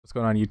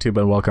What's going on YouTube,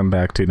 and welcome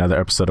back to another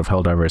episode of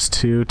Helldivers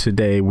 2.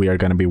 Today we are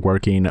going to be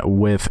working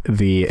with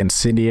the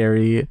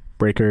incendiary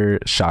breaker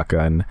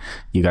shotgun.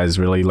 You guys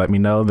really let me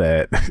know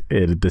that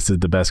this is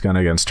the best gun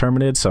against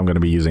Terminids, so I'm going to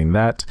be using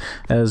that,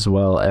 as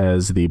well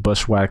as the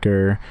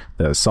bushwhacker,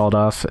 the sawed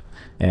off,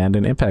 and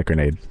an impact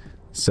grenade.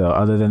 So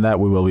other than that,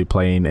 we will be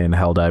playing in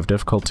Helldive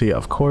difficulty,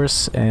 of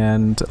course,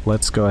 and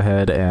let's go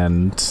ahead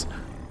and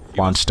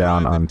launch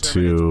down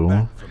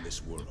onto,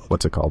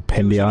 what's it called?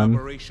 Pandion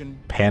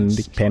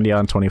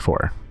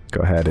 24.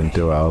 Go ahead and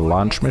do a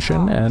launch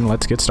mission and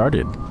let's get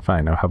started.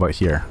 Fine, now how about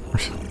here?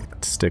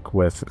 Let's stick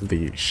with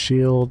the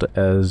shield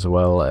as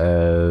well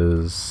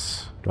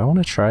as... Do I want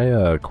to try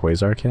a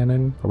quasar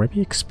cannon? Or maybe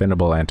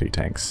expendable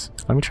anti-tanks?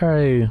 Let me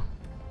try...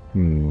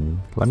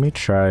 let me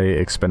try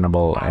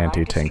expendable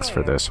anti-tanks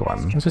for this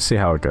one. Let's just see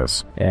how it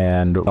goes.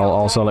 And I'll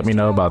also let me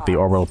know about the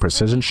orbital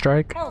precision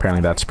strike.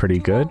 Apparently that's pretty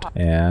good.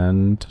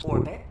 And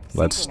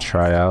let's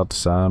try out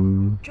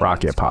some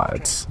rocket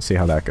pods. See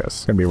how that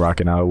goes. Gonna be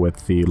rocking out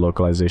with the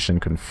localization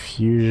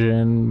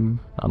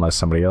confusion, unless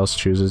somebody else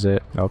chooses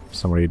it. Oh,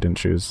 somebody didn't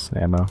choose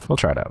ammo. We'll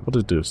try it out.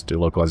 We'll just do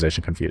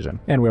localization confusion.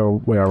 And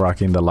we are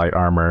rocking the light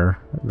armor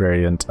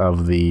variant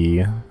of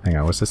the, hang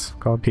on, what's this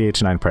called?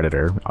 PH9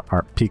 Predator,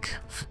 our peak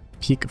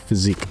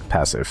physique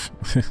passive.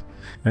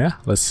 Yeah,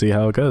 let's see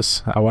how it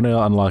goes. I want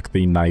to unlock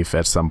the knife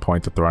at some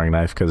point, the throwing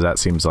knife, because that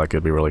seems like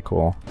it'd be really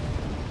cool.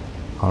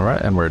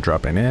 Alright, and we're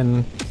dropping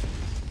in.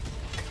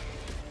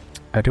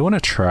 I do want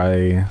to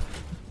try...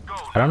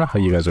 I don't know how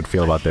you guys would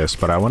feel about this,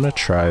 but I want to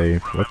try...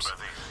 Whoops.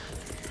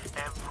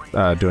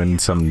 Doing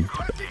some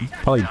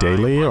probably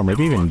daily, or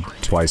maybe even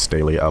twice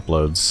daily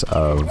uploads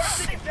of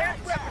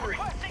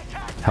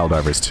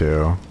Helldivers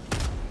 2.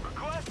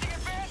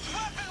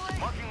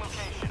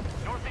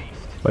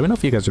 Let me know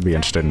if you guys would be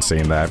interested in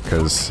seeing that,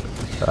 because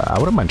I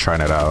wouldn't mind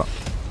trying it out.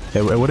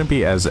 It wouldn't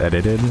be as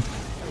edited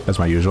as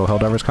my usual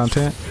Helldivers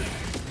content.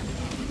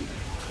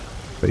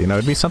 But, you know,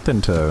 it'd be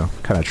something to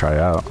kind of try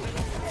out.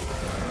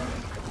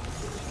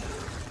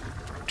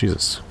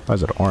 Jesus, why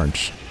is it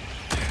orange?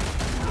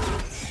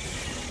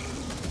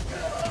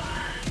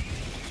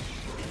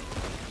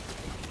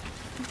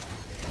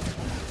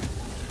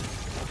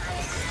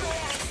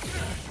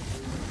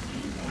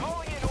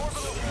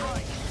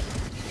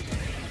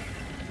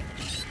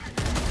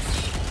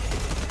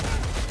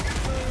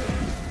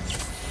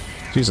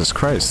 Jesus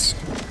Christ.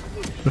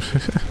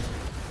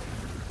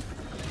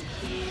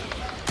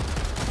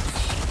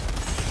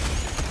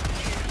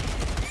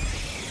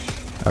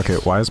 Okay,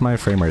 why is my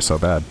frame rate so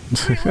bad?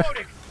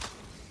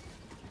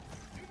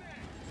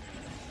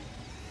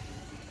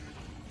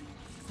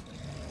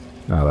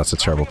 Oh, that's a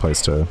terrible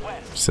place to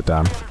sit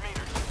down.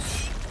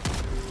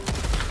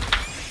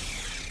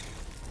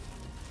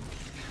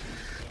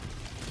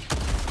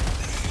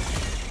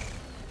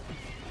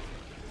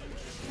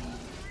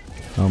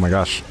 Oh my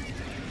gosh.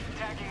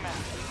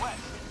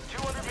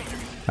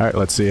 Alright,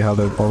 let's see how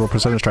the orbital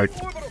precision strike.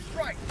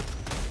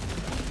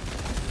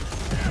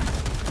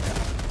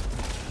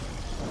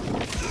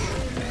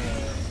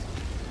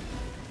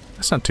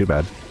 That's not too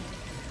bad.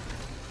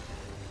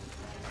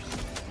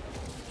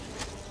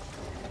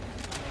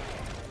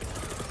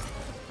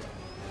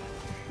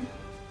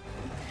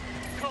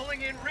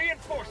 Calling in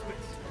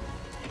reinforcements.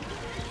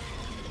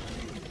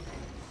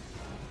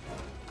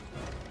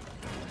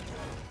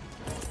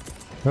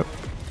 Oh.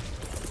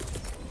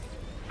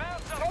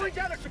 Calling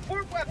down a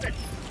support weapon.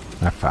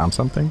 I found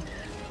something?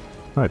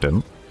 No, I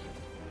didn't.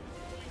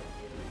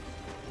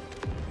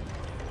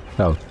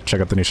 Oh, check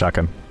out the new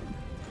shotgun.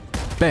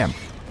 Bam!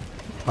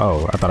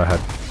 Oh, I thought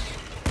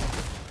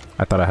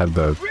I had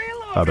the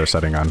other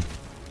setting on.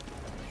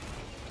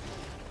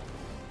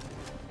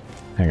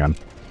 Hang on.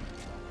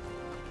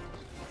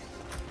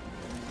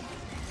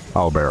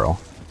 All barrel.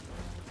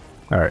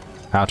 Alright,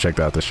 I'll check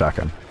out the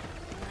shotgun.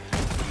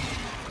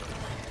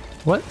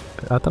 What?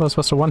 I thought I was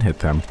supposed to one-hit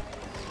them.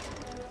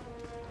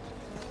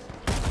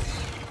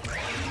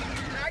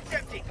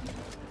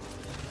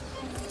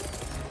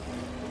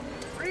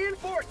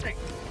 Reinforcing.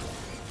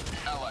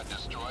 Allied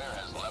destroyer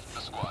has left the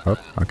squad. Oh,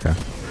 okay.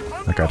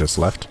 That guy just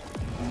left.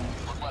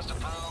 Request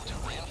approved.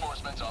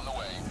 Reinforcements on the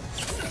way.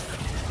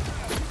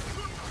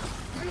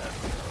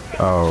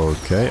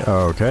 Okay,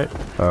 okay,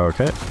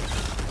 okay.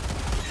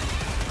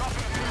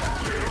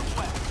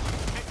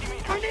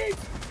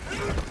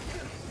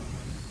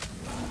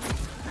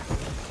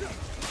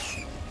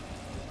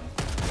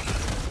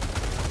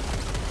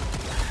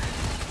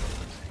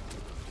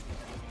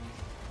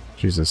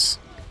 Jesus.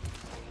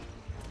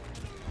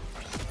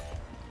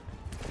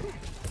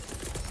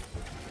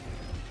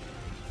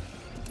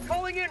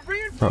 Calling in Bro,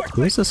 reinforcements.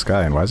 who is this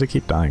guy and why does he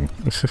keep dying?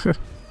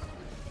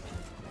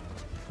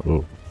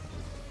 Ooh.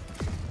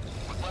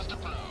 Request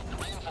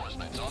approved.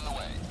 Reinforcements on the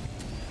way.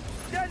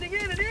 Sending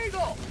in an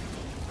eagle.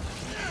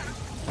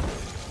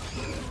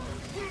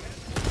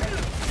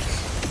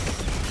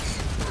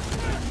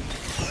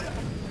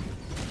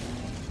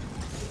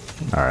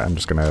 Alright, I'm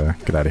just gonna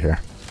get out of here.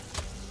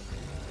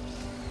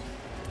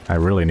 I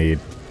really need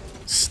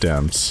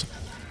stems.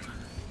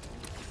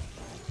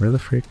 Where the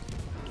freak?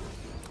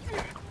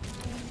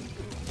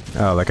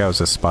 Oh, that guy was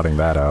just spotting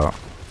that out.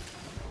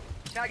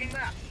 Tagging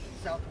map.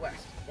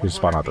 Southwest. He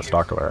spawned out the 100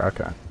 stalker.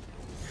 Okay.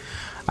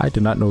 I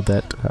did not know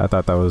that. I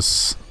thought that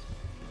was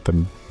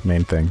the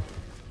main thing.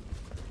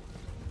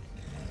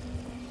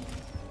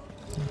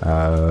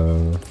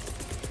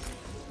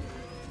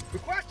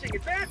 Requesting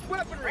advanced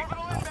weaponry.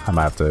 I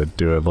might have to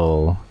do a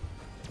little.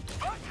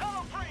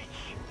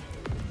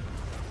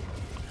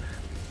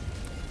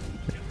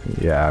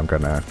 Yeah, I'm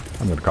gonna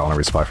call in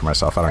a resupply for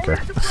myself. I don't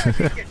care.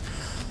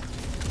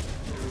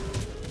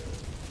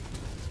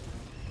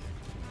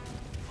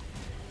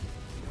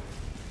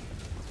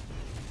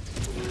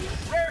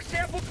 Rare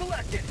sample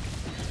collected.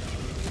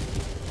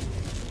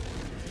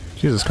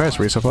 Jesus Christ,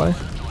 resupply?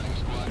 Joining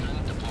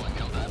squadron, deploying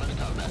Helldiver to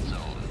combat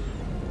zone.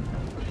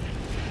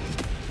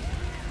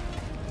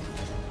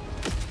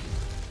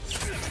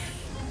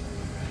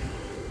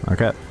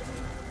 Okay.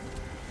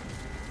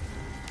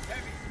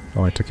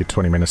 Only took you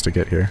 20 minutes to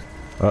get here.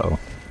 Uh-oh.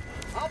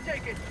 I'll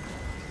take it.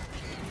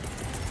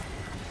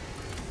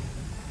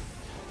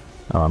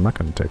 Oh, I'm not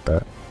gonna take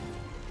that.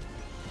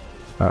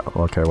 Oh,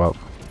 okay, well.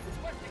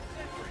 Requesting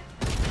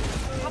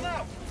sentry. I'm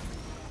out.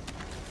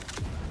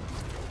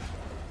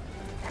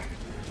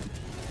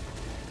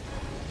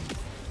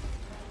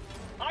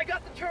 I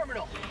got the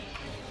terminal.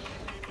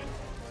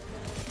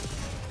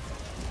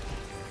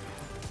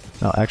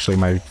 No, actually,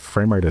 my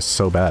frame rate is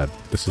so bad.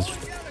 This is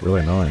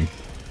really annoying.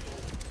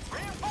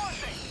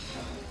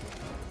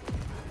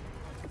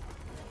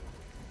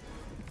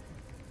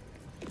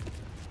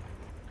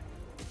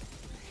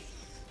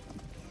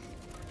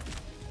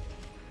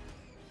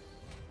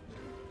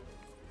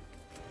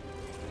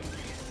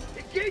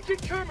 Engaging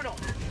terminal.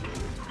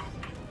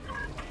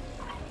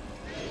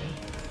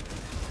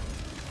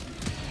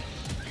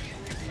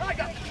 I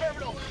got the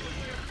terminal.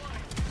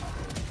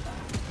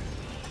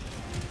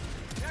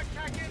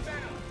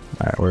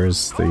 Alright,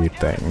 where's the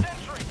thing?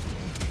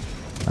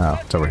 Oh,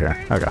 it's over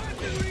here. Okay.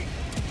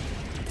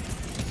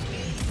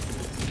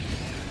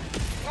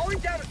 Calling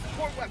down a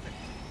support weapon.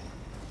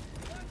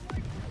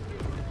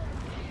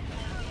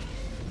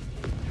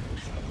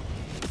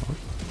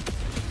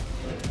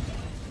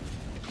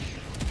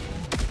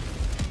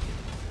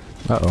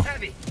 Uh-oh.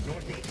 Heavy.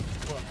 Northeast.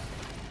 Close.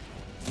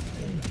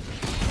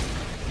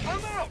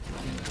 I'm out.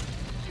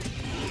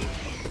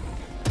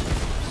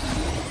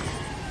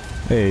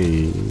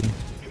 Hey.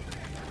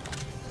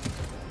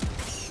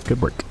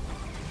 Good work.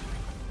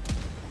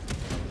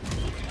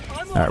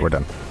 Alright, we're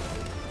done.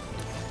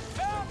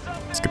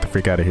 Let's get the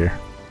freak out of here.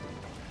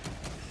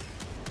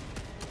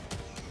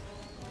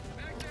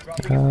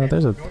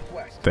 There's a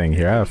thing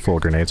here. I have full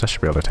grenades. I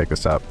should be able to take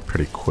this out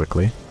pretty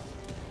quickly.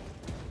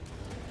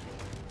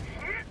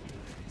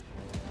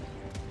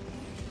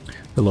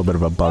 A little bit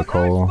of a bug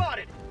hole.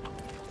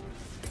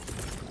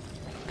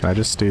 Can I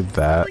just do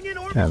that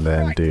and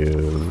then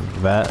do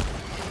that?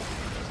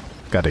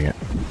 Gutting it.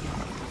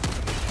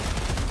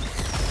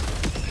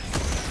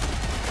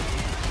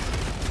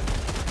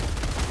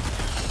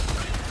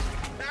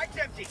 Bag's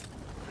empty.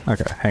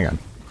 Okay, hang on.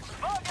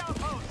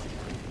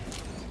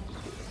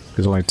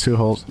 There's only 2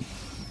 holes.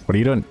 What are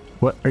you doing?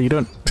 What are you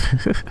doing?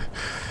 There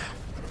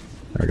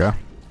we go.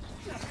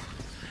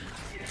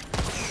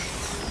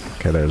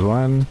 Okay, there's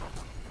one.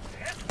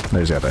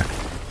 There's the other.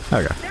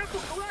 Okay. Sample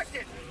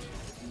collected.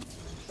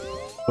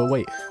 But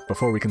wait,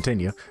 before we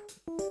continue,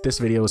 this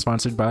video was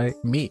sponsored by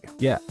me.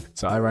 Yeah,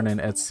 so I run an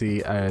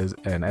Etsy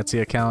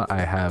account.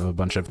 I have a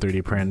bunch of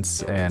 3D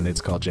prints and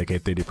it's called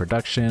JK 3D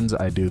Productions.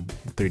 I do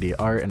 3D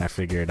art and I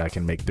figured I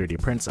can make 3D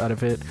prints out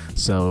of it.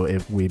 So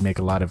if we make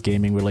a lot of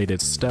gaming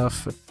related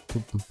stuff,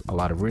 a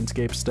lot of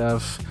RuneScape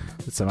stuff,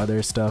 some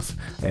other stuff,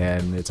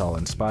 and it's all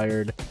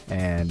inspired.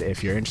 And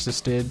if you're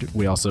interested,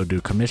 we also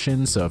do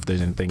commissions, so if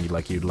there's anything you'd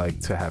like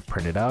to have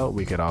printed out,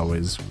 we could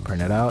always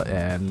print it out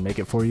and make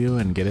it for you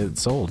and get it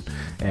sold.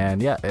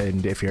 And yeah,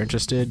 and if you're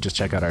interested, just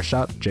check out our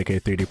shop,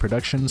 JK 3D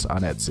Productions,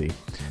 on Etsy.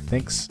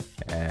 Thanks,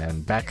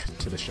 and back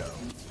to the show.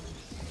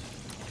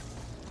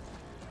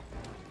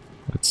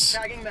 Let's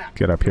Tagging map.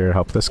 get up here,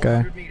 help this guy.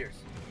 100 meters.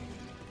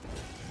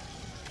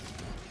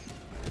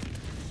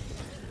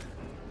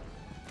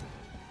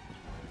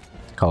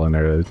 Calling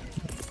their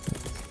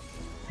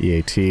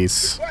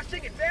EATs.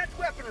 Requesting advanced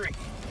weaponry.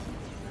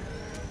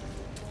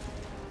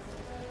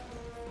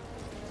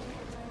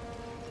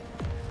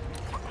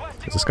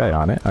 Is this guy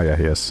on it? Oh yeah,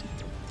 he is.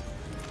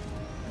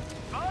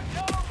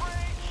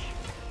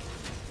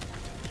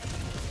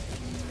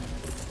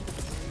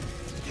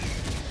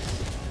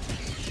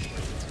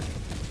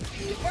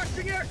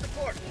 Requesting air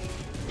support.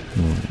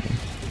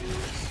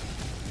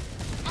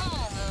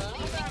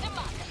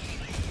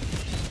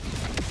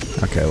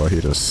 Okay, well he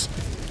just...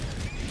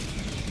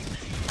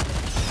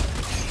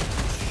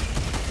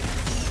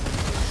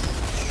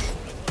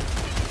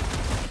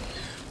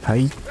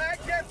 Hi.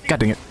 Bag's empty. God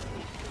dang it.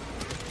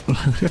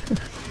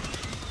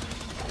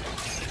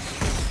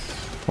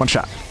 One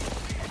shot.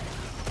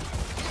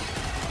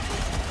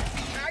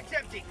 Bag's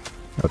empty.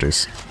 Oh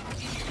jeez.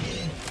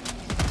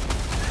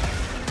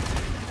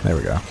 There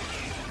we go.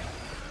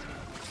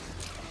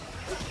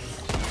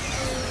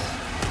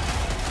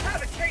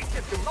 Have a taste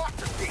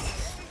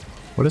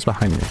What is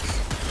behind me?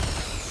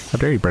 How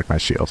dare you break my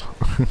shield?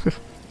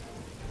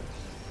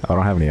 I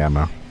don't have any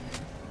ammo.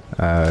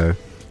 Yeah,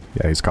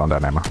 he's calling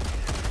down ammo.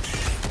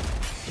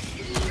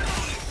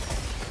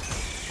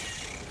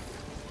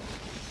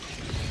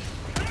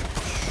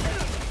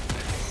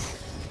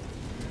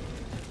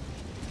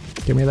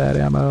 Give me that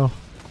ammo.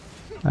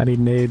 I need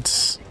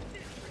nades.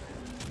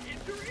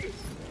 Injury?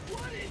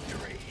 What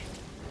injury?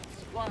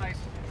 Supplies.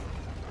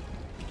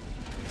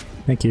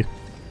 Thank you.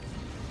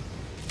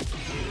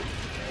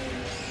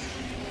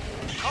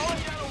 Calling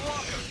down a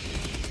walker.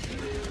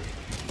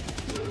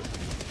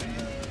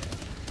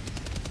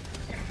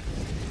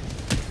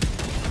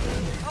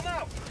 I'm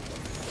out.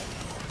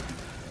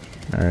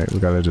 Alright, we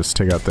gotta just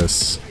take out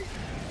this.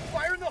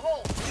 Fire in the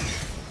hole.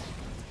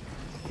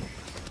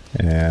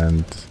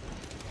 And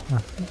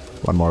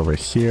one more over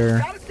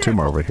here. Two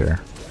more over here.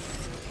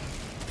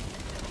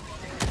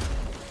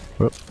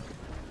 Whoop.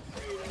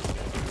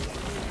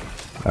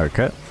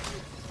 Okay.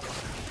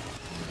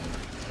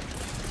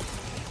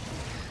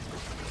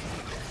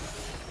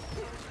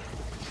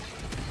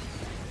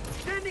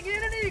 Sending in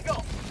an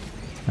eagle.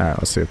 Alright,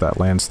 let's see if that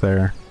lands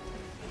there.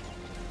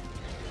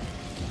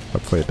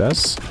 Hopefully it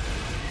does.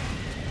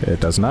 It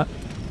does not.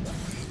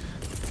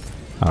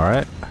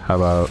 Alright, how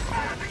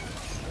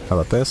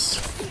about this?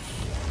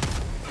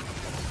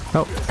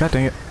 Oh, god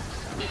dang it.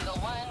 Eagle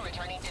 1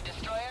 returning to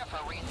destroyer for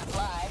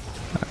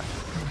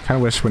resupply.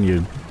 Kinda wish when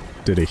you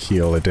did a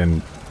heal it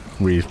didn't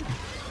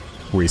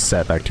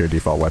reset back to your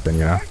default weapon,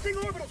 you know? Pressing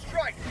orbital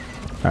strike.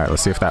 Alright,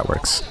 let's see if that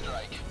works.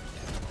 Strike.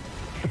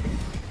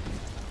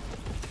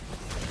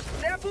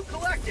 Sample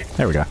collected.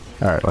 There we go.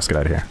 Alright, let's get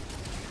out of here.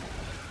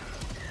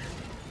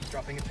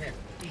 Dropping a pin.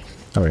 East.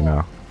 Oh wait,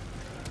 no.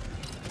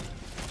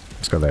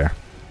 Let's go there.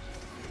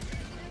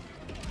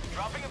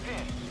 Dropping a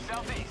pin.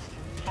 Southeast.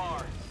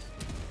 Far.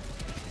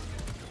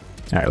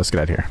 Alright, let's get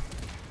out of here.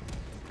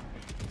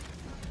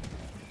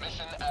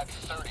 Mission at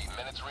 30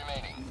 minutes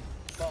remaining.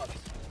 Bubs.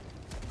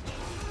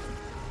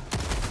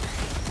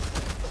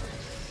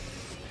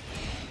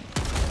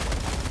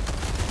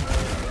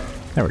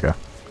 There we go.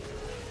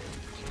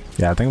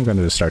 Yeah, I think I'm going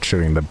to just start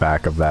shooting the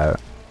back of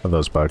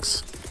those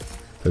bugs.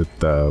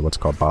 The what's it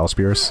called, bile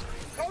spears.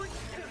 Calling.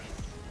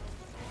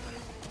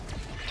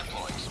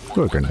 Deploying support.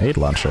 Ooh, a grenade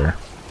launcher.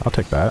 I'll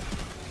take that.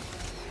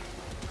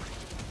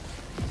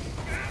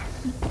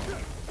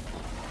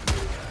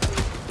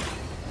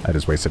 I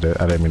just wasted it.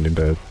 I didn't mean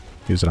to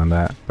use it on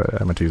that, but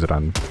I meant to use it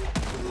on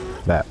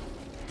that.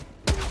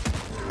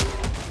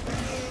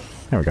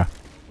 There we go.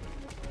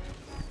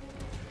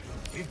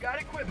 We've got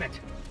equipment.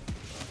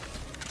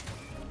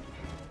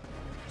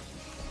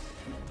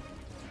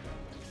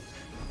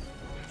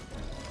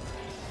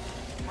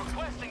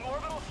 Requesting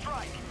orbital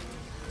strike.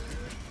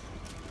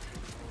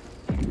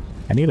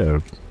 I need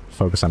to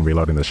focus on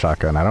reloading the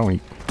shotgun. I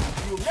don't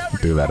You'll never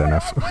do that destroy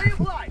enough. our way of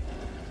life.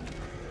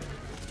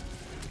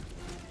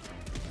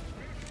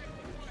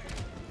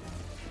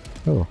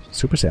 Oh,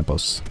 super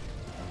samples.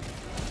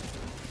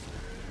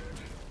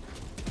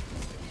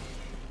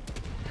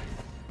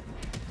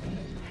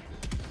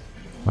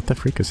 What the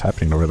freak is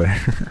happening over there?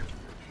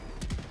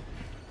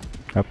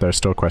 Oh, there's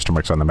still question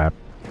marks on the map.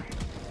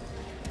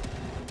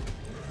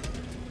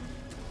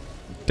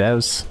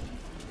 Devs,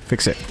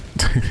 fix it.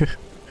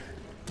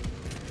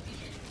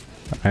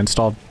 I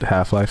installed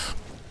Half-Life.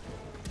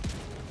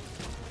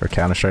 Or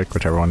Counter-Strike,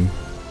 whichever one.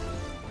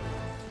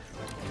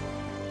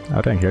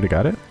 Oh dang, he already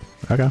got it?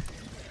 Okay.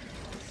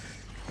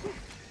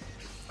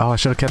 Oh, I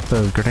should have kept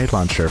the grenade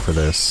launcher for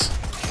this.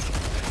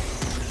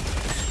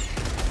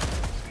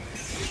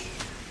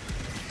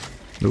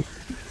 Nope.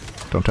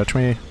 Don't touch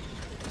me.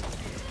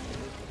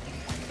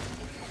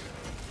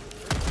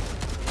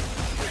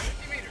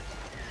 50 meters.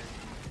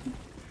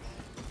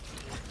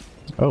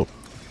 Oh,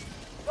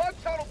 Bug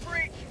tunnel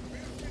breach.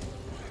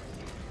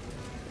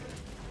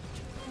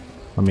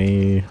 let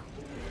me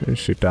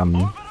shoot down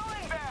Orbital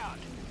inbound.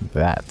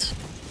 that.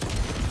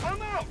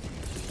 I'm out.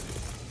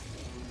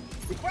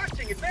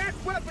 Requesting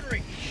advanced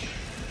weaponry.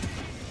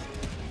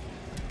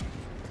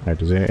 Alright,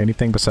 does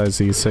anything besides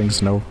these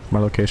things know my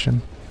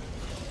location?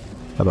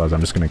 Otherwise, I'm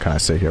just gonna kind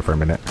of sit here for a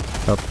minute.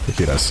 Oh,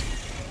 he does.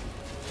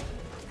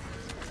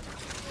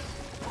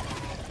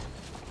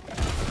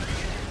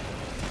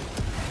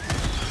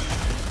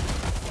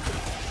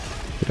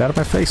 Get out of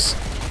my face!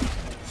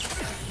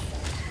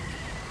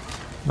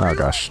 Oh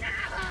gosh.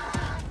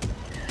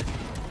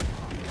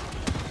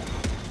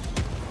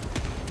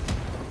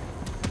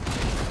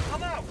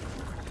 I'm out.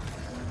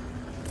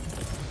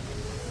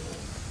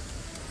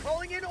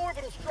 Calling in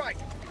orbital strike.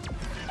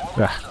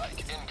 Orbital Ah, strike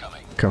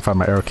incoming. couldn't find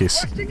my arrow keys.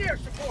 Requesting air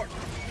support.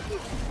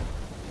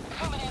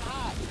 Coming in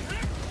hot.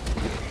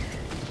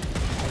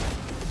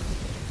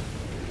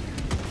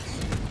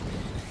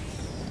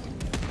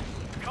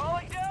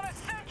 Calling down a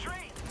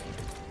sentry.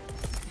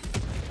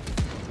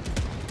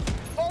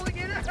 Calling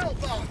in a hell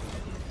bomb.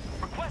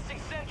 Requesting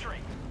sentry.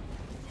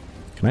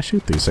 Can I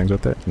shoot these things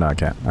with it? No, I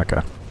can't.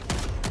 Okay.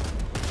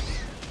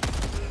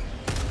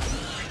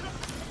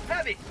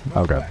 Heavy.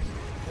 Oh god.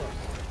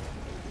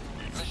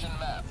 Mission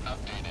map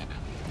updated.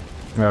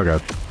 Oh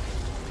god.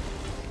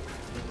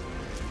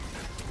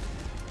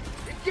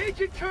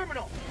 Engaging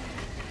terminal.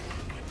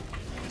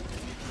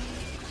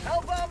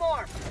 Hell bomb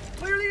arm.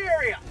 Clear the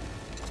area.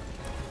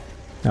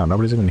 No,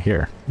 nobody's even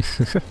here.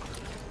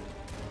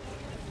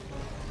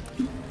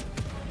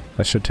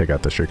 That should take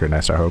out the Shrieker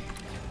Nest, I hope.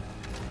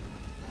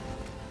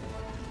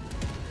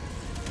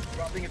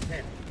 Dropping a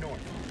pin. North.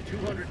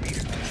 200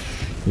 meters.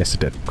 Yes, it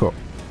did. Cool.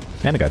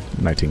 And I got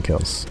 19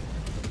 kills.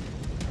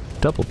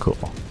 Double cool.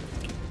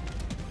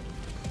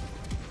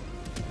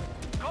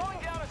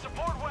 Calling down a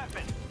support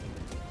weapon.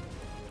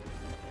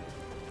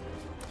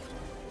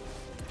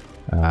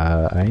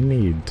 I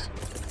need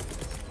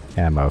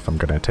ammo if I'm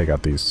gonna take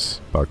out these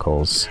bug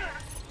holes.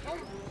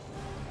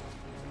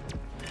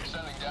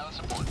 Sending down a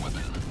support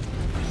weapon.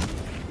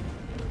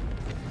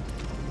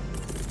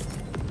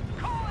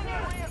 Calling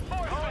in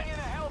reinforcements. Calling in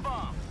a hell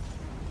bomb.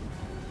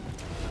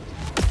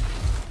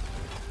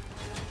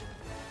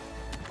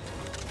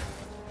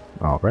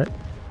 Alright.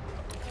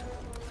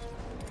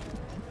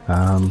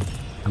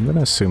 I'm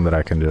gonna assume that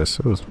I can just...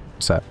 Ooh,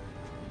 what's that?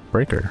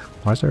 Breaker.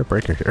 Why is there a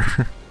breaker here?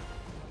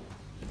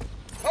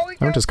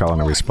 I'm just calling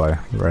a resupply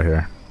right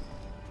here.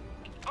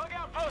 Bug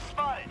outpost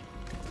spotted.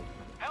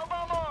 Hell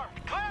bomb arm.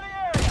 Clear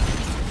the area.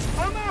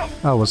 I'm out.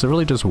 Oh, was it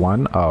really just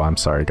one? Oh, I'm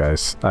sorry,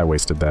 guys. I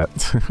wasted that.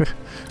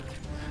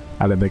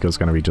 I didn't think it was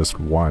gonna be just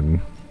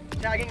one.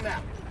 Tagging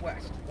map.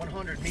 West.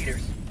 100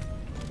 meters.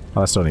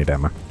 Oh, I still need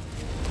ammo.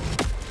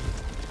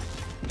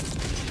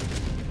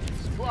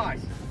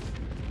 Supplies.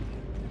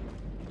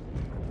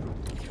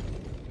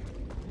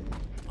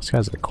 This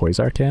guy's a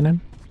Quasar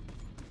cannon?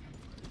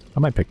 I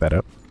might pick that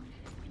up.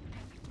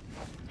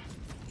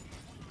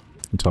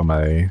 Until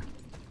my...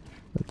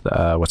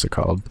 what's it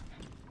called?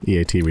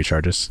 EAT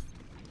recharges.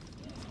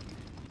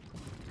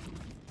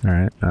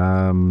 Alright,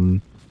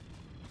 Dropping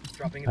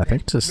a I pin.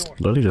 think just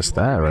North. literally just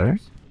that, 200 right?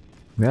 meters.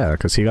 Yeah,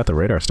 because he got the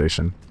radar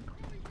station.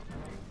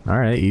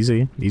 Alright,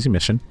 easy. Easy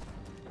mission.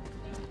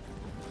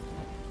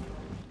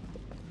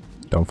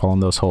 Don't fall in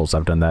those holes.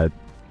 I've done that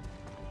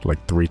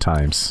like 3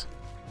 times.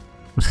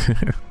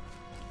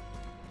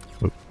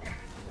 Oop.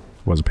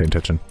 Wasn't paying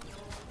attention.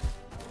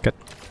 Get.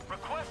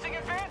 Requesting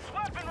advanced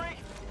weaponry.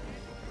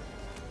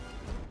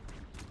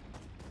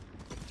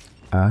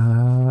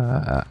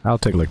 I'll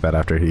take a look at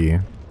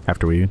that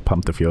after we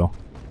pump the fuel.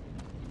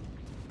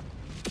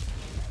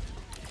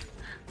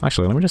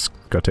 Actually, let me just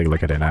go take a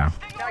look at it now.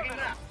 Tagging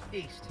map.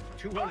 East.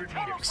 200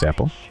 meters.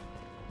 Sample.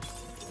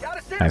 Got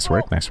a sample. Nice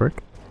work, nice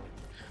work.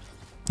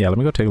 Yeah, let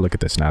me go take a look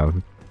at this now.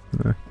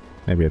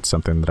 Maybe it's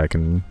something that I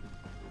can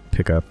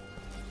pick up.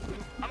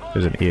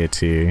 There's an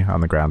EAT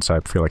on the ground, so I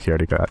feel like he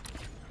already got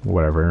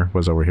whatever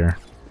was over here.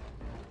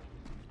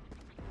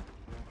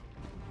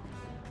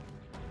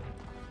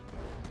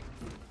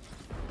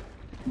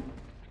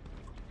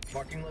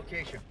 Marking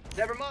location.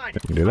 Never mind.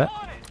 Can you do that?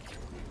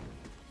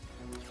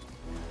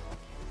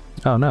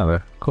 Oh no,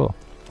 they're cool.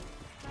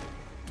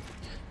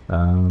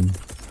 Requesting.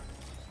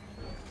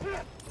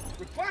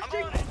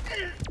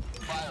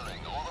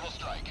 Firing orbital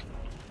strike.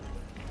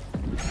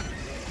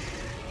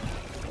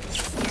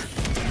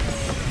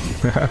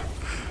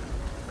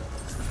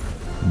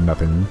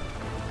 Nothing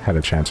had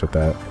a chance with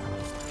that.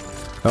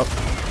 Oh,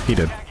 he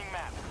did. Tagging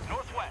map.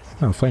 Northwest.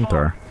 Oh,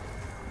 flamethrower.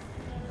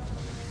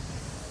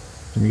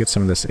 Let me get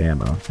some of this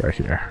ammo right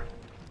here.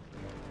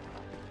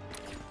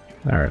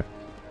 Alright.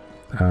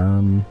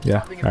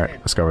 Yeah. Alright,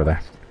 let's go over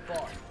there.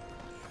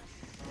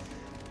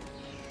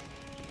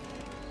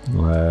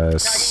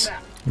 Let's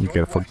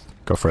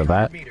go for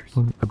that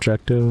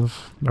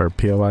objective, or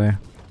POI.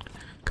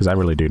 Because I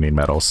really do need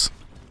medals.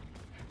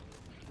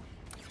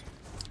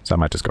 So I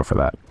might just go for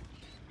that.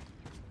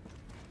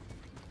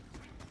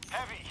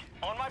 Heavy.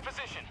 On my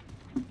position.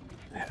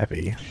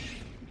 Heavy.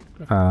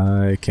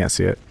 I can't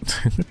see it.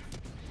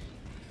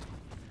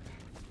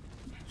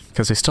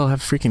 Because they still have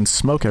freaking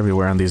smoke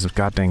everywhere on these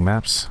goddamn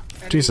maps.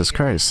 Jesus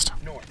Christ.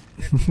 North.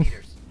 50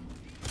 meters.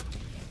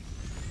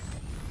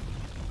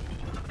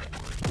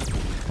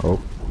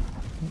 Oh.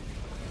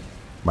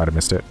 Might have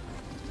missed it.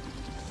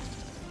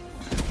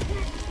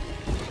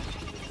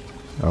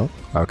 Oh,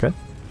 okay.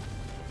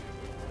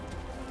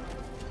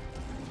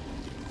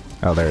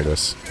 Oh, there it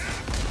is.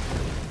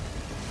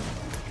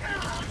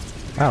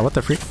 Ah, what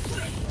the freak?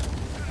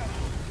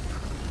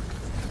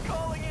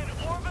 Calling in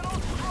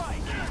orbital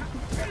strike.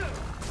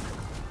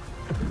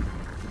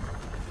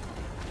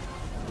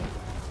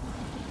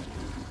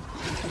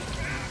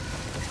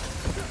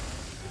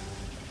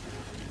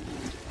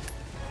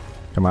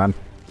 Come on.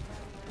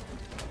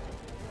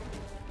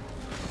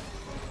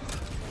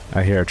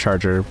 I hear a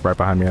charger right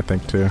behind me, I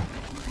think, too.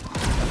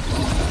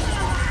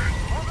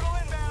 Orbital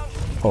inbound.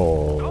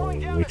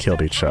 Oh, we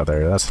killed each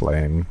other. That's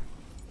lame.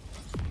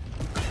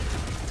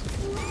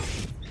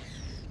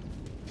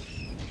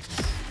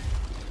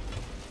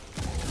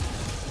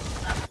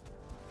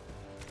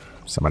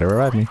 Somebody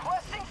revive me.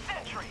 Requesting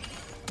sentry.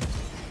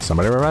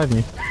 Somebody revive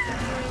me.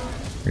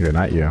 You're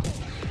not you.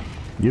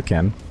 You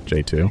can,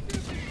 J2.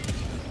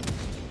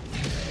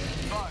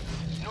 Bugs.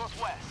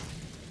 Northwest.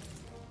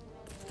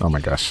 Oh my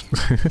gosh.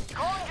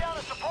 Calling down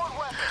a support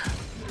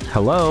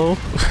Hello?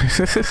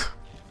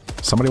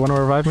 Somebody want to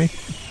revive me?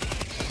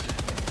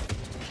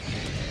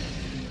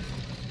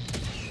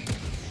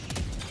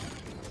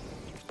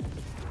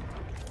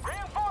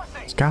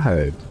 Reinforcing.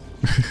 God.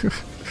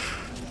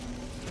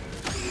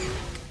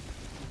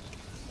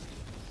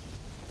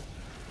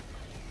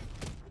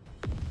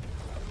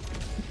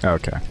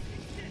 Okay.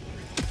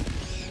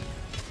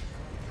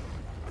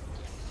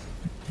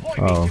 Point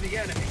Oh. me to the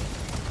enemy.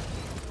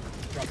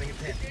 Dropping a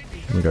pin.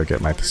 Let me go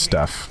get my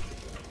stuff.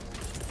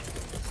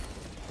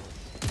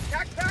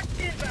 Jaakeup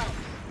inbound.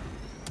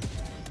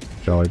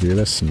 Shall I do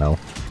this? No.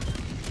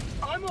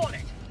 I'm on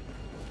it.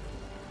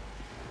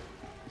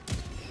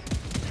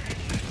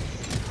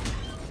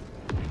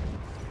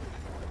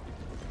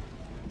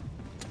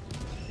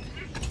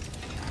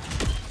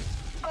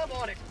 I'm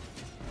on it.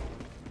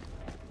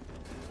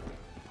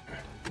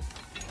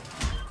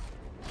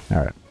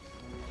 Alright.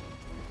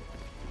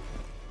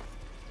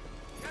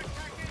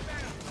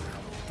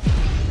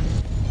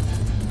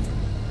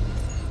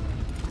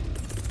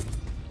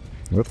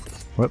 Whoop.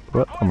 What?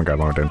 Oh my god,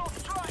 what am I doing?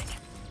 Strike.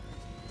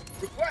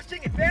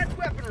 Requesting advanced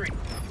weaponry.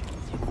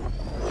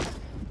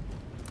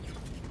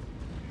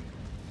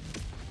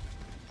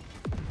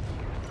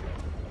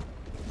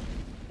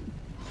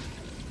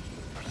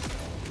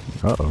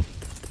 Uh-oh.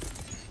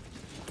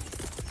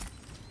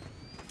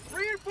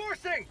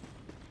 Reinforcing.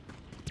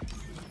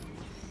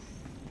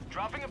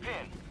 Dropping a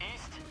pin.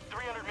 East,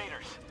 300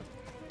 meters.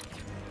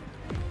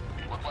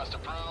 Request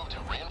approved.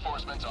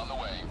 Reinforcements on the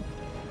way.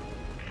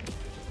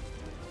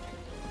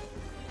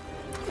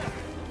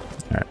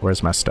 Alright,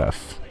 where's my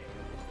stuff?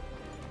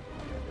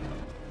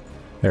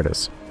 There it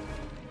is.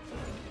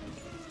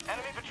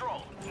 Enemy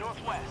patrol,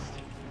 northwest.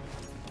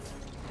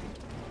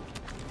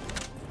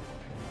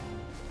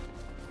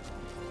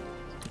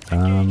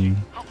 I'll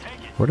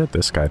take it. Where did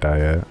this guy die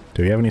at?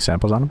 Do we have any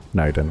samples on him?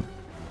 No, he didn't.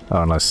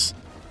 Oh, unless...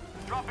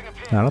 Dropping a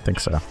pin. No, I don't think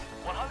so.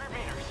 100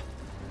 meters.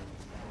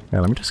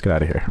 Yeah, let me just get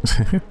out of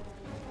here.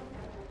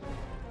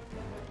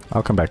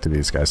 I'll come back to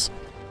these guys.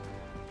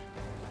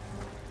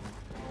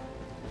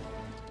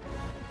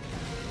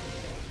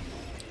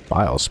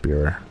 Bile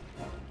spewer.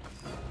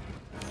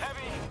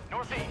 Heavy,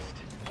 northeast.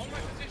 On my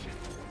position.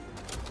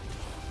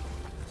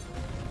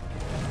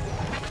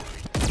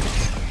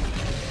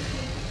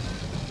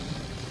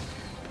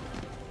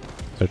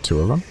 Is there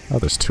two of them? Oh,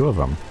 there's two of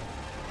them.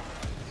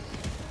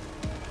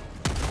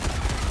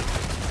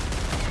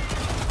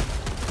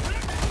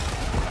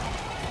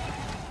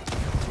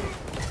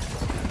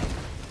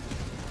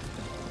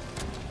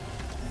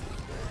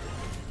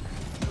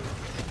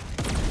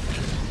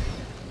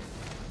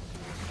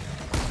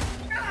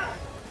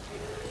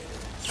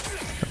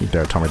 You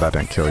dare tell me that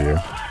didn't kill you.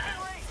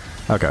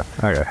 Okay,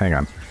 hang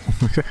on.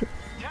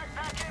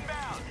 Jackpack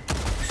inbound.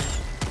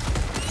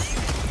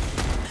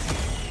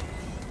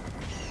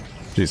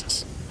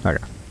 Jesus.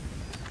 Okay.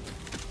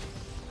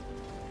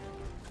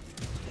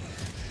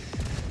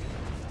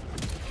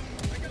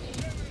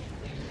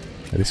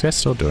 Are these guys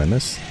still doing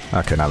this?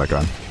 Okay, now they're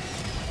gone.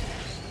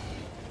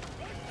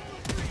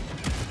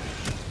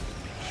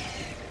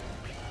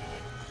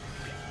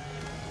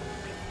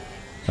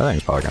 That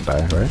thing's probably gonna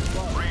die, right?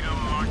 Freedom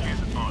marches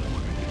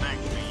onward.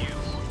 Thanks to you.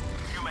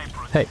 You may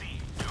proceed Hey.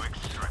 to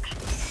extraction.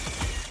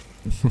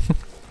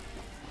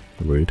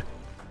 Rude.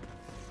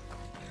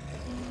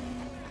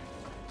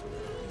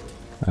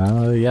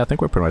 Yeah, I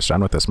think we're pretty much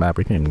done with this map.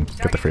 We can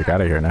get the freak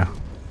out of here now.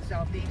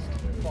 Southeast.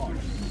 Far.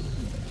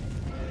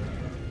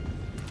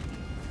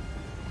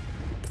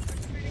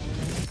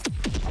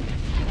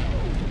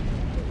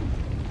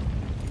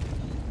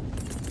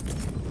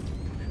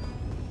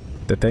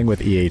 The thing with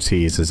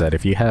EATs is that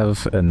if you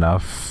have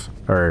enough,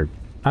 or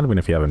not even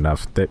if you have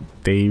enough, that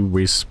they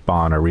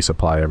respawn or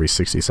resupply every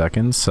 60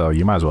 seconds, so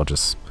you might as well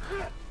just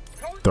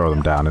throw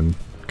them down, and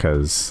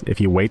because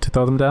if you wait to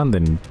throw them down,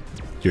 then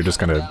you're just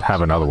gonna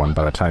have another one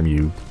by the time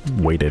you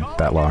waited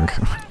that long.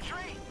 Tree.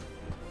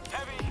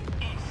 Heavy,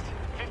 east,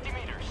 50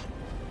 meters.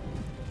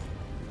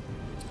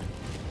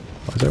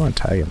 Why is everyone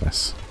tagging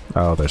this?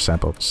 Oh, they're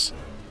samples.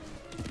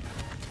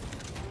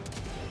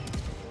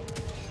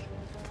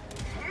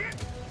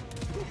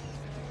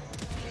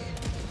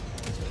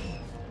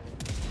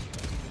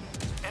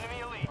 Enemy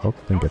elite. Oh,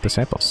 then get the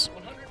samples.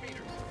 100 meters.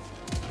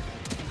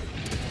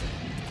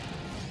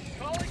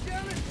 Calling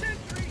down a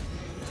sentry.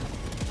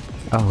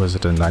 Oh, is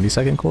it a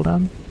 90-second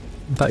cooldown?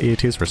 I thought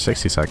EATs were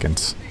 60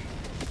 seconds.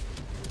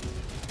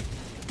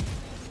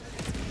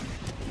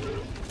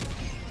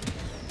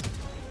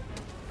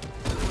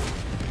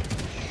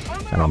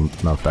 I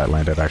don't know if that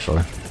landed,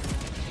 actually.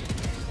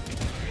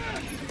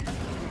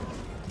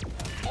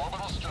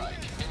 Orbital strike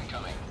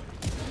incoming.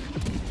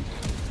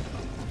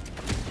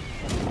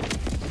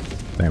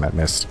 Dang, that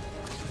missed.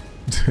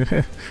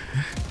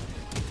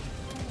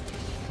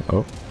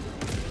 Oh.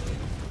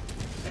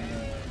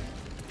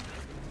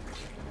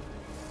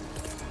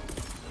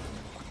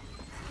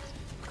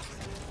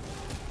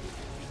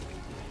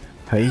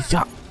 Hey,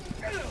 ya!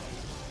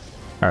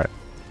 Alright,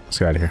 let's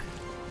get out of here.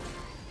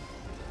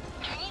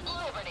 Keep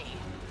liberty.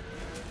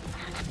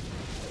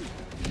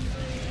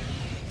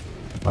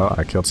 Oh,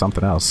 I killed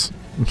something else.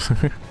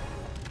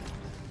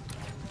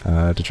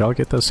 Did y'all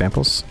get those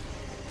samples?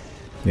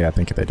 Yeah, I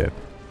think they did.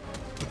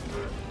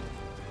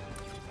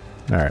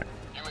 Alright.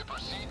 You may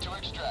proceed to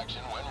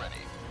extraction when ready.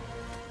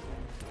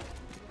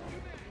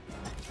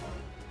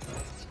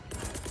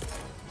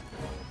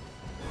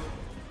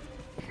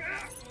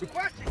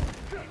 Requesting.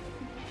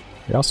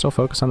 Y'all still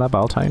focus on that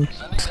Baltine?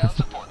 Sending down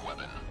support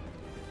weapon.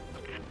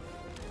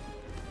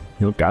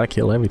 You gotta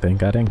kill everything,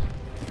 god dang.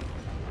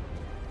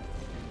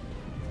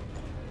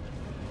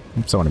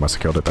 Somebody must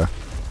have killed it though.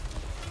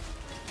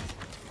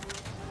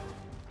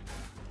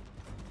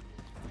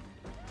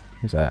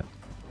 Who's that?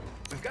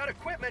 We've got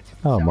equipment.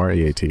 Oh, more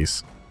Southeast.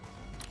 EATs.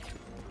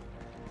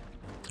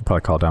 I'll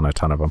probably call down a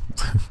ton of them.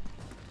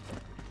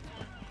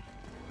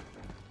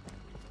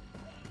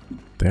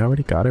 They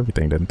already got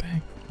everything, didn't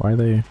they? Why are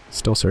they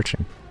still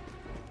searching?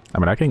 I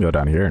mean, I can go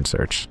down here and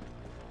search.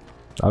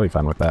 I'll be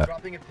fine with that.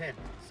 Dropping a pin.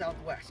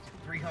 Southwest.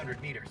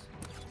 300 meters.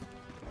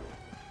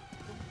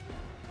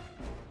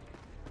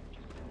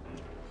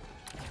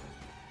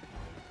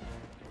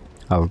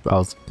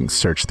 I'll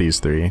search these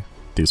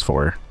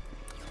four.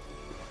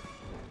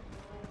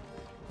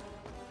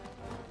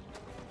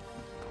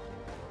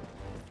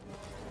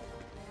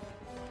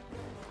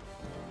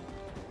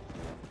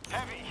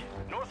 Heavy,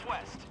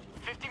 northwest,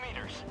 50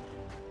 meters.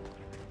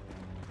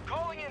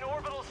 Calling in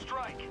orbital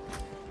strike.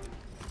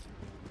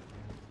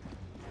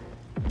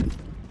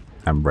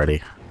 I'm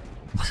ready.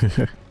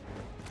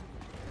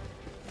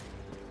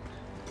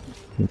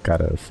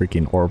 Got a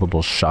freaking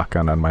orbital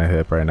shotgun on my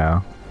hip right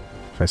now.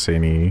 If I see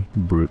any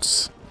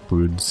brutes.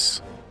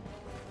 Is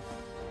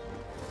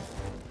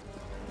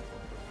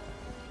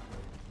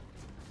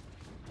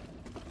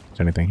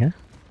there anything here?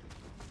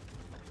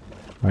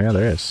 Oh yeah,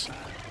 there is.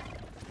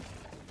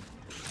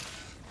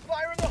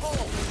 Fire in the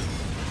hole.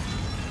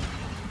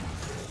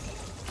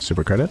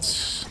 Super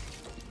credits.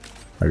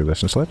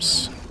 Regulation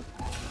slips.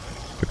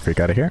 Get the freak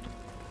out of here.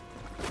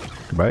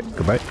 Goodbye,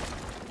 goodbye.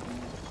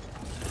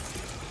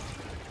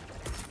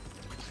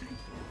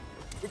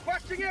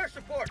 Requesting air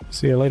support.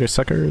 See you later,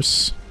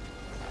 suckers.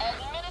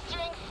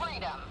 Administering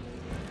freedom.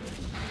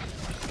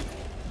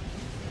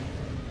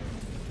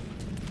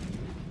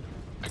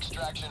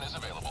 Extraction is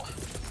available.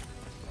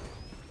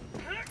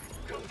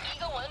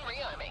 Eagle 1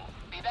 rearming.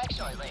 Be back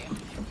shortly.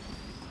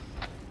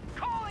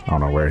 Calling I don't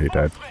know where he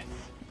died.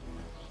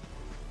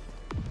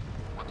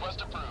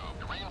 Request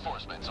approved.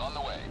 Reinforcements on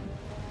the way.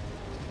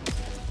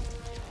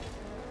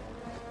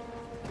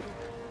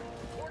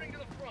 Reporting to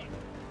the front.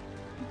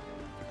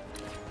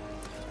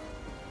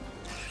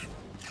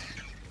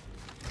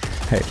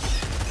 Hey,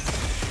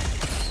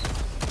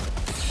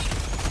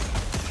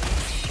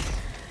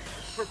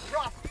 For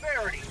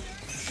prosperity.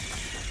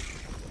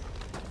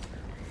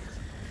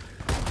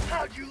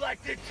 How'd you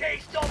like the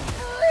taste of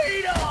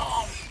freedom?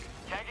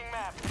 Tagging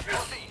map.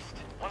 Northeast.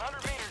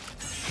 100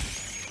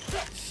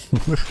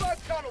 meters. Bug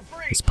tunnel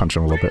breach. let's punch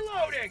him a little bit.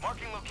 Reloading.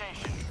 Marking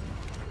location.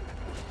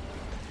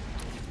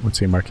 What's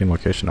he marking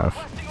location of?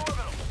 Requesting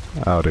orbital.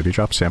 Oh, did he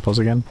drop samples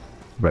again?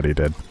 I bet he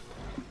did.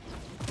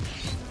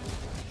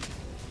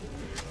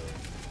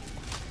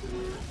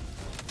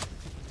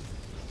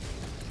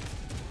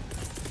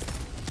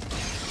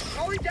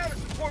 Calling down a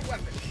support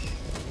weapon.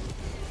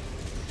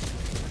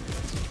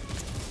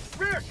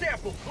 Rare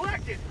sample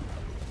collected.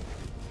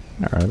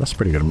 Alright, that's a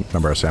pretty good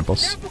number of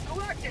samples. Sample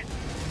collected.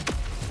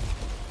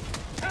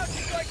 How'd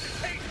you like the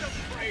taste of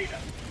freedom?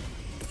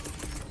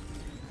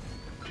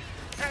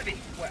 Heavy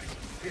west,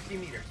 50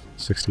 meters.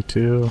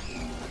 62.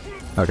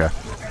 Okay.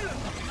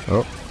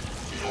 Oh,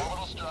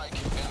 Orbital strike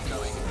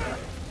incoming.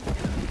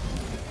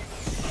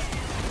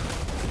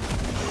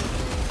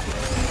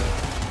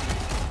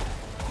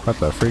 what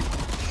the freak?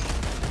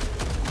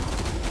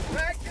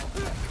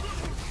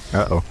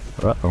 Uh-oh.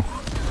 Uh-oh.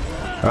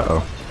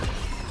 Uh-oh.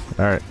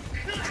 Alright.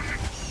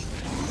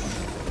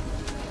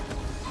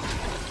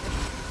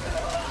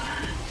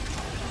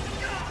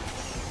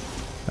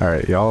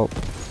 Alright, y'all.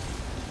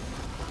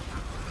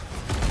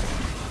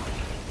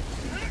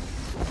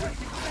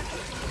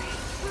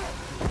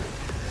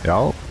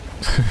 Y'all?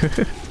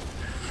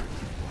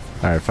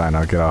 Alright, fine,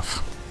 I'll get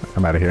off.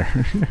 I'm out of here.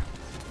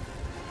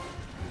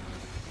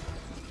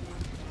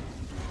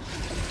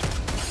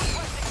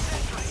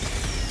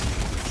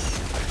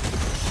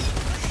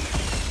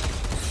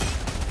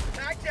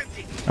 Mag's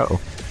empty. Uh-oh.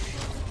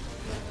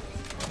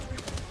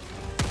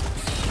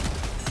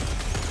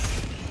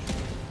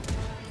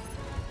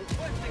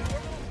 Requesting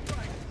orbital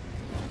strike.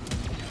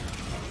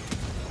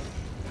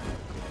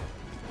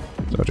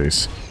 Oh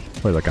jeez.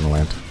 Where's that gonna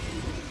land?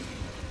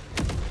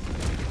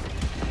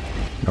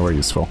 Nowhere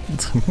useful.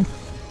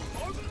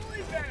 Orbital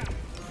inbound.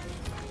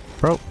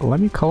 Bro, let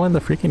me call in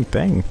the freaking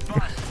thing.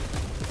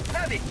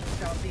 Heavy.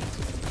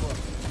 Southeast. Look.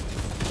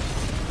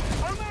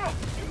 I'm out.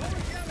 You're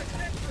going down a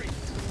sentry.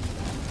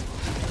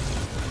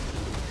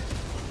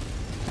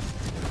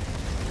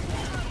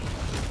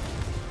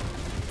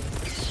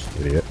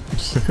 Idiot.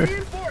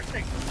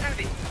 Reinforcing.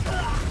 Heavy.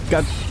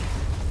 God,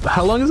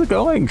 how long is it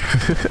going?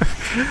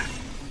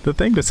 The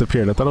thing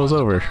disappeared. I thought it was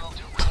over.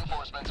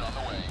 Reinforcements on the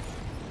way.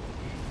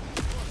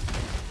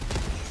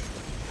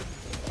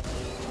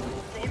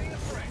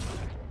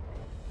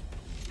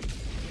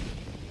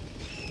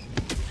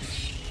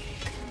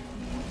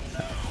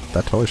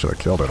 That totally should have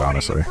killed it,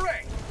 honestly.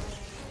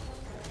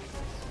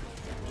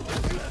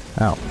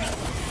 Ow.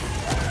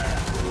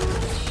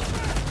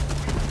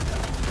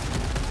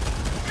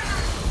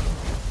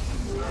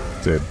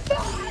 Dude.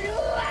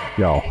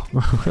 Yo.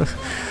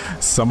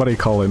 Somebody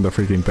call in the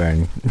freaking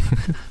thing.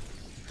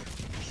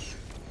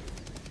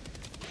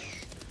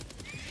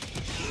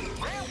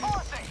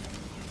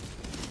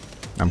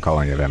 I'm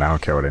calling it in. I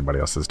don't care what anybody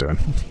else is doing.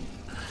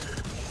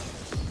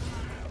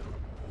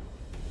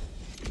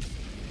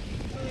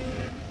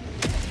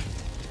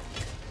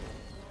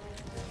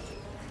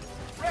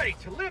 Ready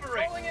to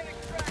liberate.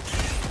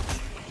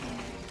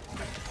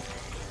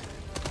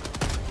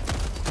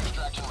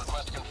 Extraction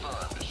request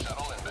confirmed.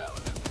 Shuttle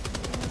invalid.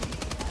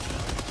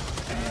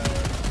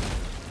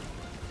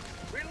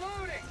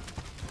 Reloading.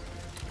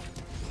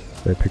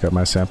 They pick up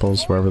my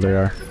samples wherever they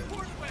are.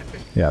 Support weapon.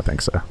 Yeah, I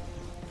think so.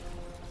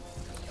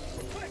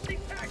 Requesting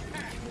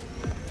backpack.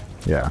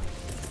 Yeah.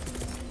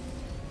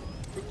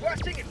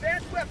 Requesting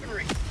advanced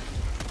weaponry.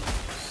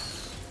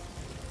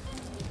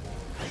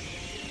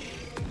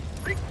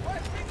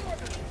 Requesting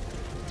orbital.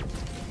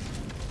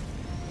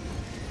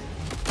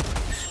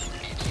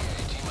 ETA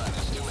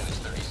T-minus 2 minutes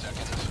 30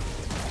 seconds.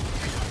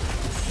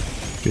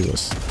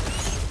 Jesus.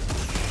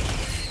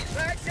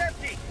 Bag's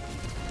empty.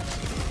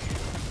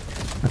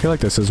 I feel like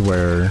this is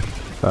where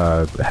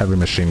heavy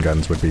machine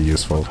guns would be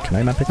useful. Can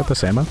I not pick up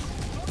this ammo?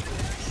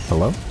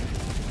 Hello?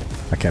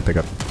 I can't pick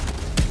up...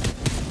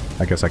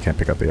 I guess I can't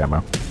pick up the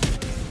ammo.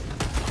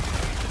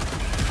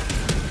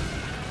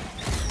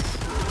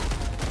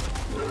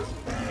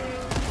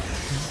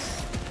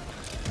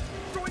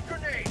 Throwing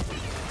grenade.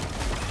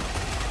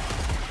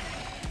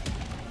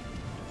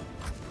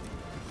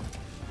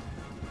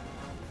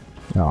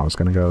 No, I was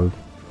gonna go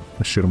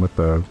shoot him with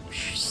the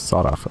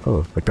sawed-off.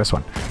 Oh, like this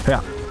one.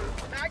 Yeah.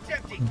 Bag's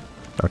empty.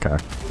 Okay.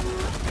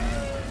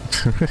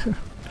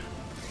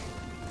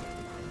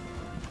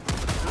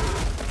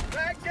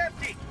 Bag's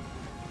empty.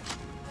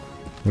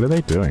 What are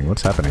they doing?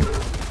 What's happening?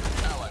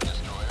 Allied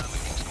destroyer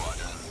leaving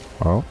squadron.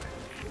 Oh.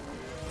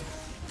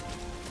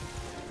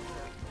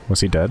 Was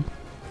he dead?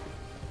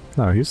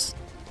 No, he's...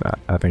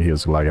 I think he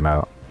was lagging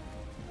out.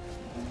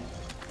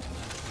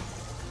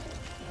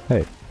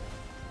 Hey.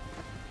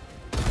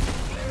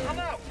 I'm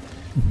out.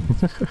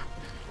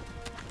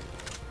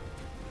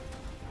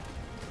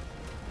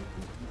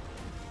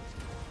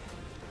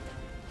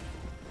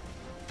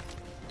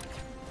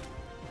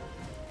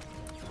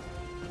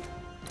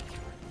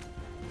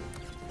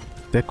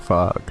 Thick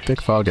fog.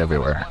 Thick fog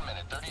everywhere. 1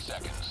 minute 30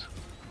 seconds.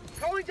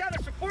 Calling down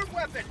a support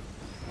weapon.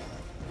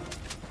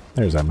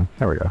 There's ammo.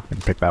 There we go. I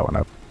can pick that one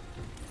up.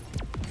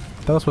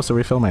 That was supposed to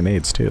refill my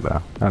nades too,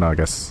 though. I don't know, I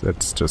guess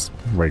it's just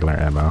regular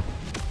ammo.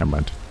 Never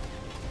mind.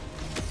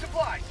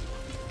 Supplies.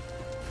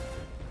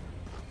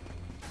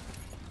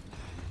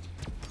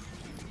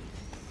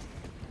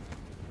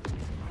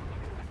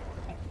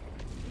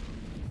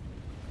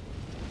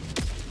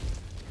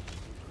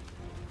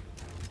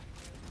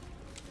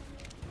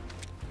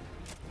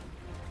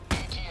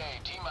 ETA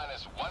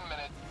T-minus 1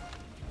 minute.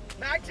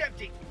 Bag's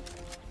empty.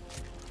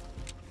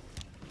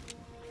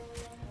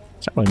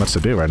 There's not really much to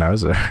do right now,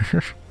 is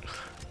there?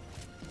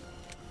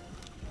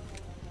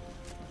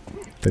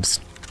 They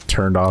just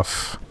turned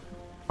off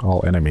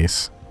all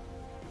enemies.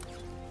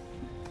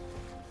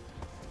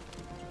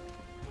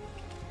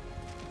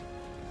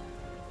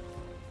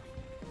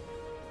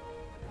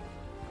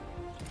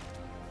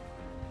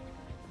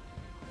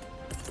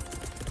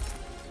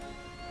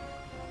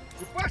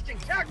 Requesting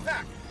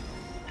Jaakeup.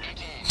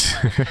 ETA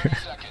T-minus 30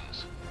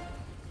 seconds.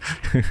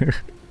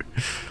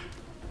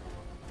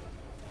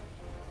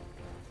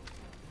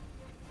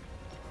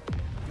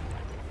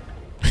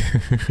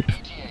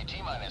 ETA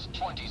T-minus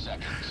 20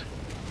 seconds.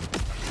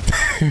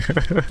 It's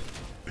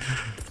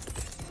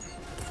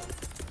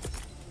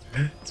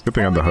a good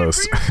thing I'm the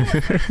host.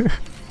 ETA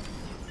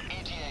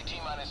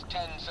T-minus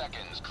 10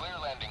 seconds. Clear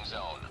landing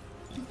zone.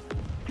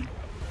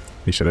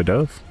 He should have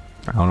dove.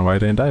 I don't know why he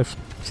didn't dive.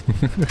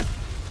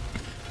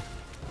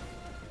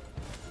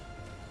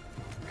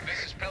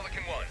 This is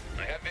Pelican 1.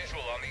 I have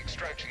visual on the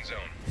extraction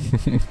zone.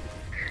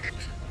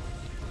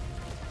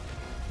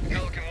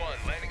 Pelican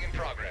 1, landing in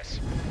progress.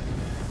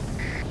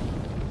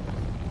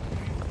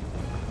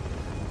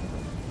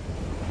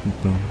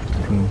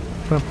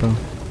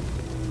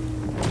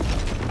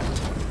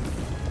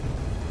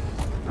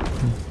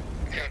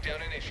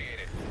 Countdown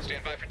initiated.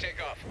 Stand by for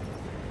takeoff.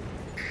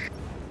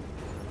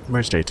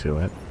 Where's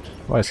J2 at?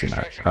 Why is he not?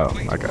 Extraction Oh,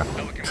 complete. okay.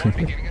 Pelican 1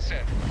 beginning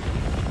ascent.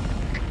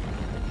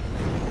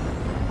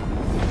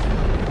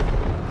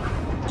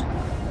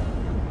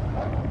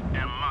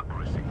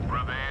 Democracy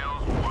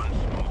prevails once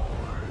more.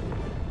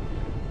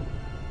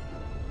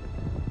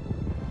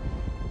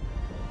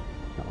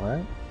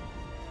 Alright.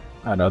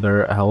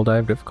 Another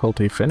Helldive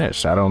difficulty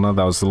finish. I don't know,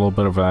 that was a little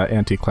bit of an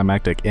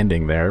anticlimactic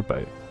ending there,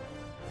 but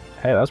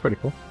hey, that was pretty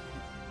cool.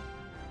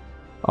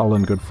 All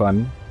in good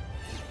fun.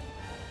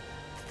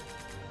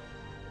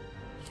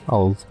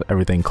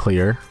 Everything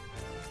clear.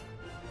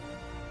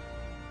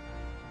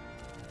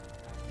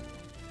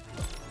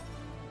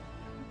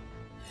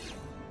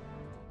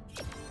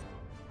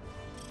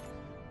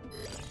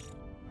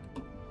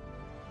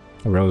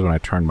 I realize when I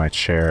turn my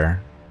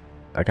chair,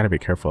 I gotta be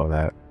careful of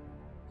that.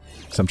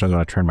 Sometimes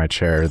when I turn my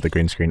chair, the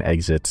green screen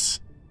exits.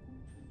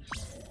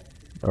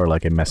 Or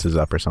like it messes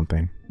up or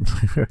something.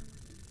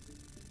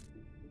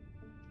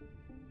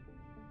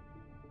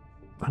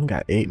 I've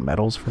got 8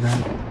 medals for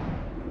that.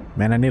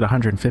 Man, I need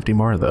 150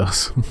 more of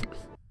those.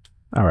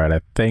 Alright,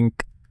 I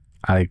think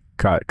I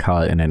got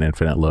caught in an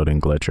infinite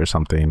loading glitch or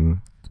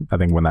something. I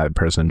think when that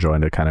person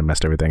joined, it kind of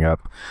messed everything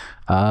up.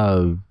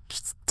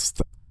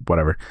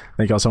 Whatever.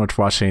 Thank you all so much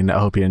for watching. I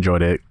hope you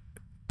enjoyed it.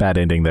 Bad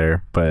ending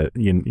there, but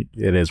it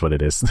is what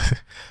it is.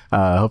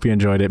 I hope you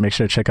enjoyed it. Make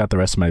sure to check out the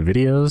rest of my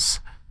videos.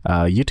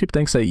 YouTube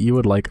thinks that you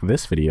would like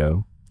this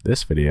video,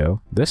 this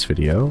video, this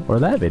video, or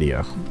that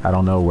video. I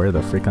don't know where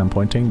the freak I'm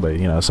pointing, but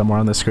you know, somewhere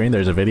on the screen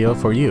there's a video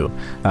for you.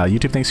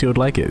 YouTube thinks you would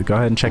like it. Go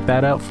ahead and check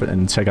that out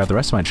and check out the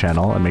rest of my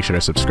channel, and make sure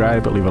to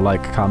subscribe, leave a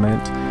like,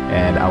 comment,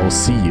 and I will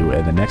see you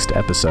in the next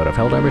episode of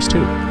Helldivers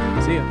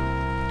 2. See ya.